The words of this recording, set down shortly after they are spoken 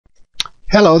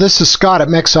Hello, this is Scott at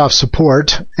MecSoft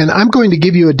Support, and I'm going to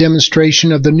give you a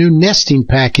demonstration of the new nesting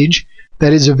package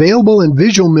that is available in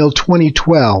VisualMILL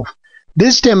 2012.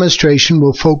 This demonstration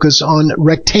will focus on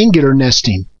rectangular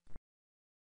nesting.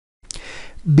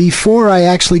 Before I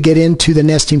actually get into the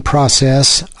nesting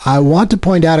process, I want to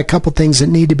point out a couple things that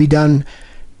need to be done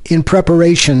in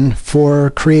preparation for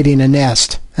creating a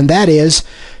nest, and that is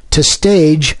to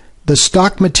stage the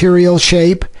stock material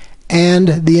shape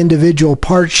and the individual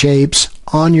part shapes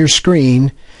on your screen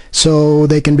so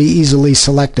they can be easily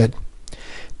selected.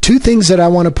 Two things that I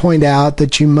want to point out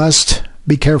that you must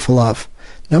be careful of.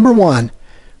 Number one,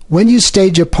 when you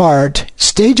stage a part,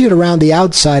 stage it around the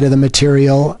outside of the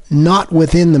material, not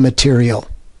within the material.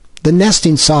 The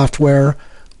nesting software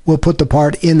will put the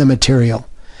part in the material.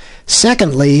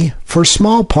 Secondly, for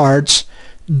small parts,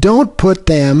 don't put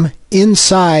them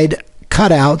inside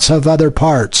cutouts of other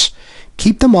parts.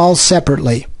 Keep them all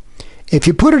separately. If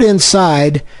you put it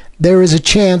inside, there is a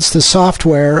chance the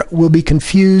software will be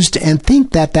confused and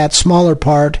think that that smaller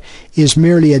part is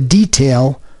merely a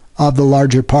detail of the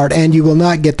larger part, and you will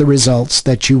not get the results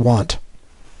that you want.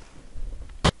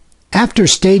 After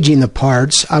staging the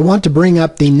parts, I want to bring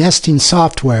up the nesting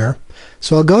software,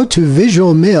 so I'll go to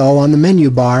VisualMILL on the menu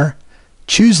bar,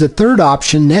 choose the third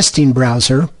option, Nesting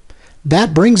Browser.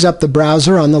 That brings up the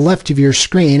browser on the left of your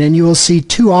screen, and you will see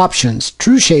two options,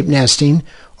 True Shape Nesting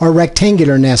or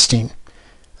Rectangular Nesting.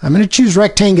 I'm going to choose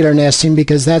Rectangular Nesting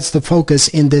because that's the focus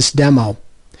in this demo.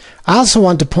 I also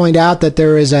want to point out that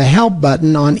there is a Help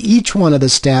button on each one of the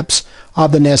steps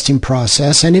of the nesting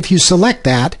process, and if you select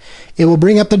that, it will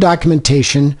bring up the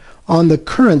documentation on the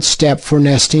current step for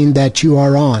nesting that you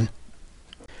are on.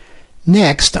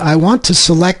 Next, I want to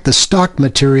select the stock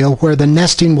material where the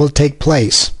nesting will take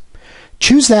place.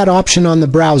 Choose that option on the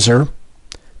browser,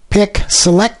 pick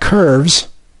Select Curves,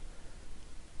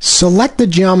 select the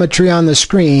geometry on the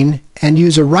screen, and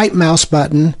use a right mouse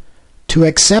button to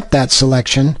accept that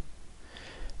selection.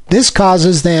 This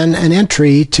causes then an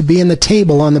entry to be in the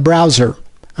table on the browser.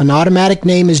 An automatic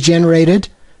name is generated,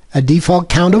 a default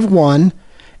count of 1,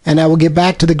 and I will get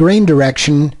back to the grain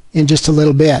direction in just a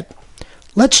little bit.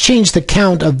 Let's change the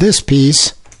count of this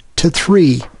piece to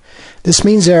 3. This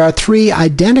means there are 3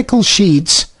 identical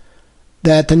sheets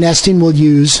that the nesting will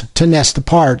use to nest the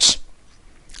parts.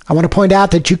 I want to point out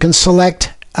that you can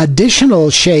select additional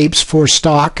shapes for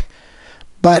stock,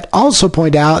 but also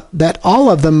point out that all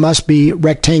of them must be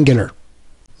rectangular.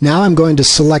 Now I'm going to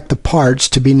select the parts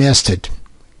to be nested.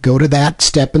 Go to that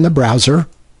step in the browser,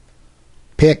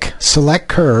 pick Select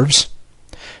Curves,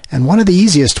 and one of the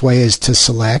easiest ways to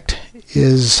select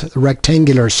is the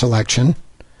rectangular selection.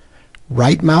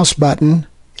 Right mouse button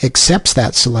accepts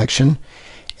that selection,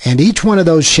 and each one of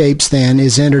those shapes then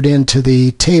is entered into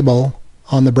the table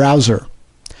on the browser.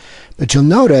 But you'll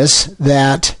notice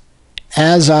that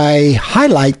as I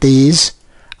highlight these,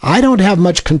 I don't have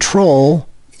much control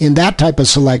in that type of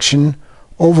selection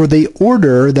over the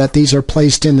order that these are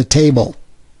placed in the table.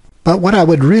 But what I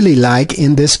would really like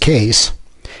in this case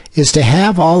is to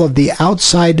have all of the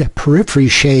outside periphery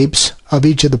shapes of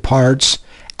each of the parts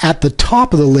at the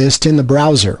top of the list in the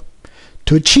browser.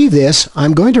 To achieve this,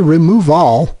 I'm going to remove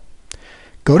all,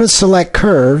 go to Select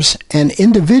Curves, and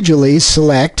individually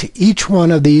select each one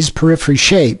of these periphery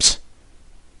shapes.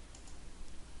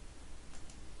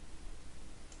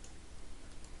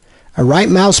 A right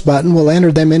mouse button will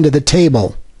enter them into the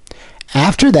table.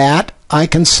 After that, I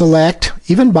can select,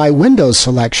 even by Windows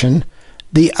selection,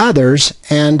 the others,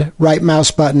 and right mouse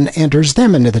button enters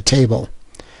them into the table.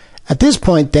 At this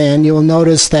point then, you will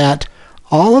notice that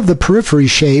all of the periphery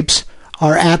shapes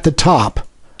are at the top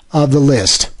of the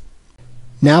list.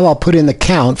 Now I'll put in the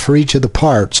count for each of the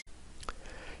parts.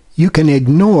 You can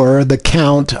ignore the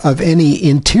count of any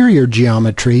interior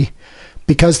geometry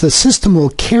because the system will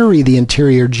carry the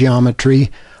interior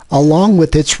geometry along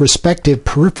with its respective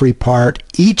periphery part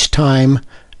each time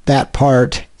that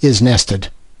part is nested.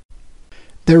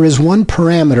 There is one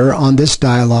parameter on this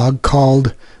dialog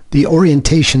called the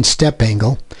orientation step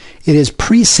angle. It is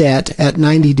preset at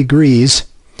 90 degrees,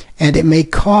 and it may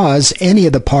cause any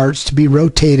of the parts to be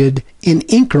rotated in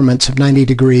increments of 90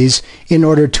 degrees in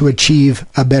order to achieve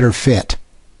a better fit.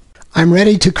 I'm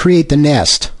ready to create the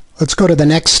nest. Let's go to the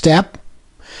next step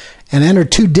and enter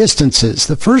 2 distances.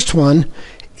 The first one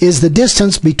is the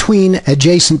distance between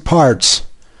adjacent parts.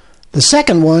 The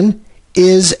second one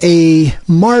is a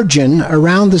margin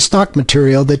around the stock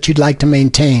material that you'd like to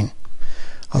maintain.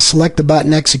 I'll select the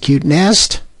button Execute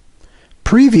Nest,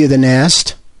 preview the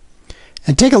nest,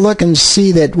 and take a look and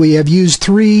see that we have used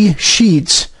 3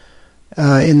 sheets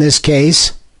in this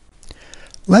case.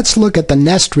 Let's look at the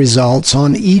nest results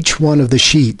on each one of the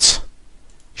sheets.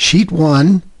 sheet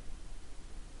 1,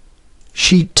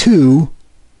 sheet 2,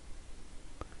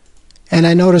 and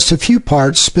I noticed a few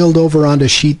parts spilled over onto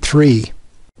sheet 3.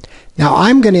 Now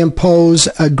I'm going to impose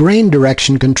a grain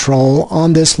direction control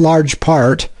on this large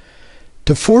part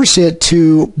to force it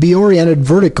to be oriented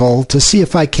vertical to see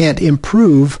if I can't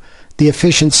improve the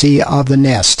efficiency of the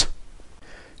nest.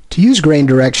 To use grain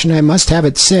direction, I must have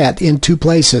it set in two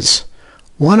places.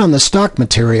 One on the stock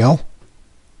material.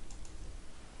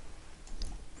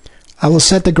 I will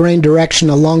set the grain direction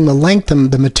along the length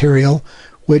of the material,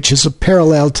 which is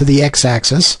parallel to the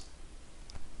x-axis,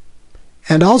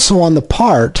 and also on the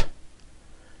part,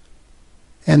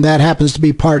 and that happens to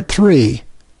be part 3.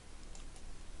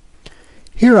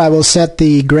 Here I will set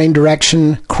the grain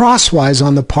direction crosswise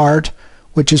on the part,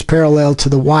 which is parallel to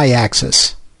the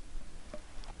y-axis.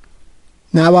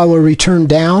 Now I will return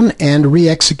down and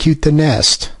re-execute the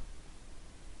nest.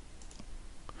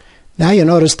 Now you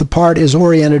notice the part is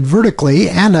oriented vertically,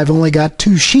 and I've only got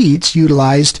 2 sheets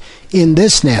utilized in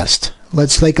this nest.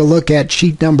 Let's take a look at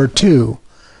sheet number 2.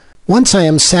 Once I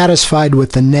am satisfied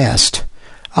with the nest,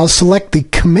 I'll select the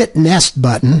Commit Nest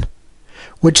button,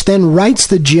 which then writes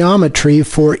the geometry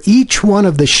for each one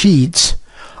of the sheets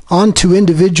onto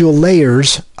individual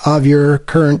layers of your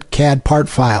current CAD part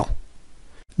file.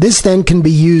 This then can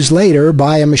be used later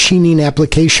by a machining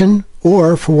application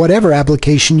or for whatever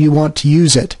application you want to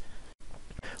use it.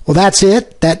 Well, that's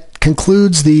it. That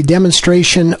concludes the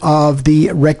demonstration of the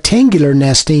rectangular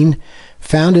nesting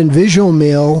found in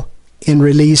VisualMILL in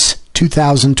release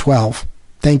 2012.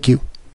 Thank you.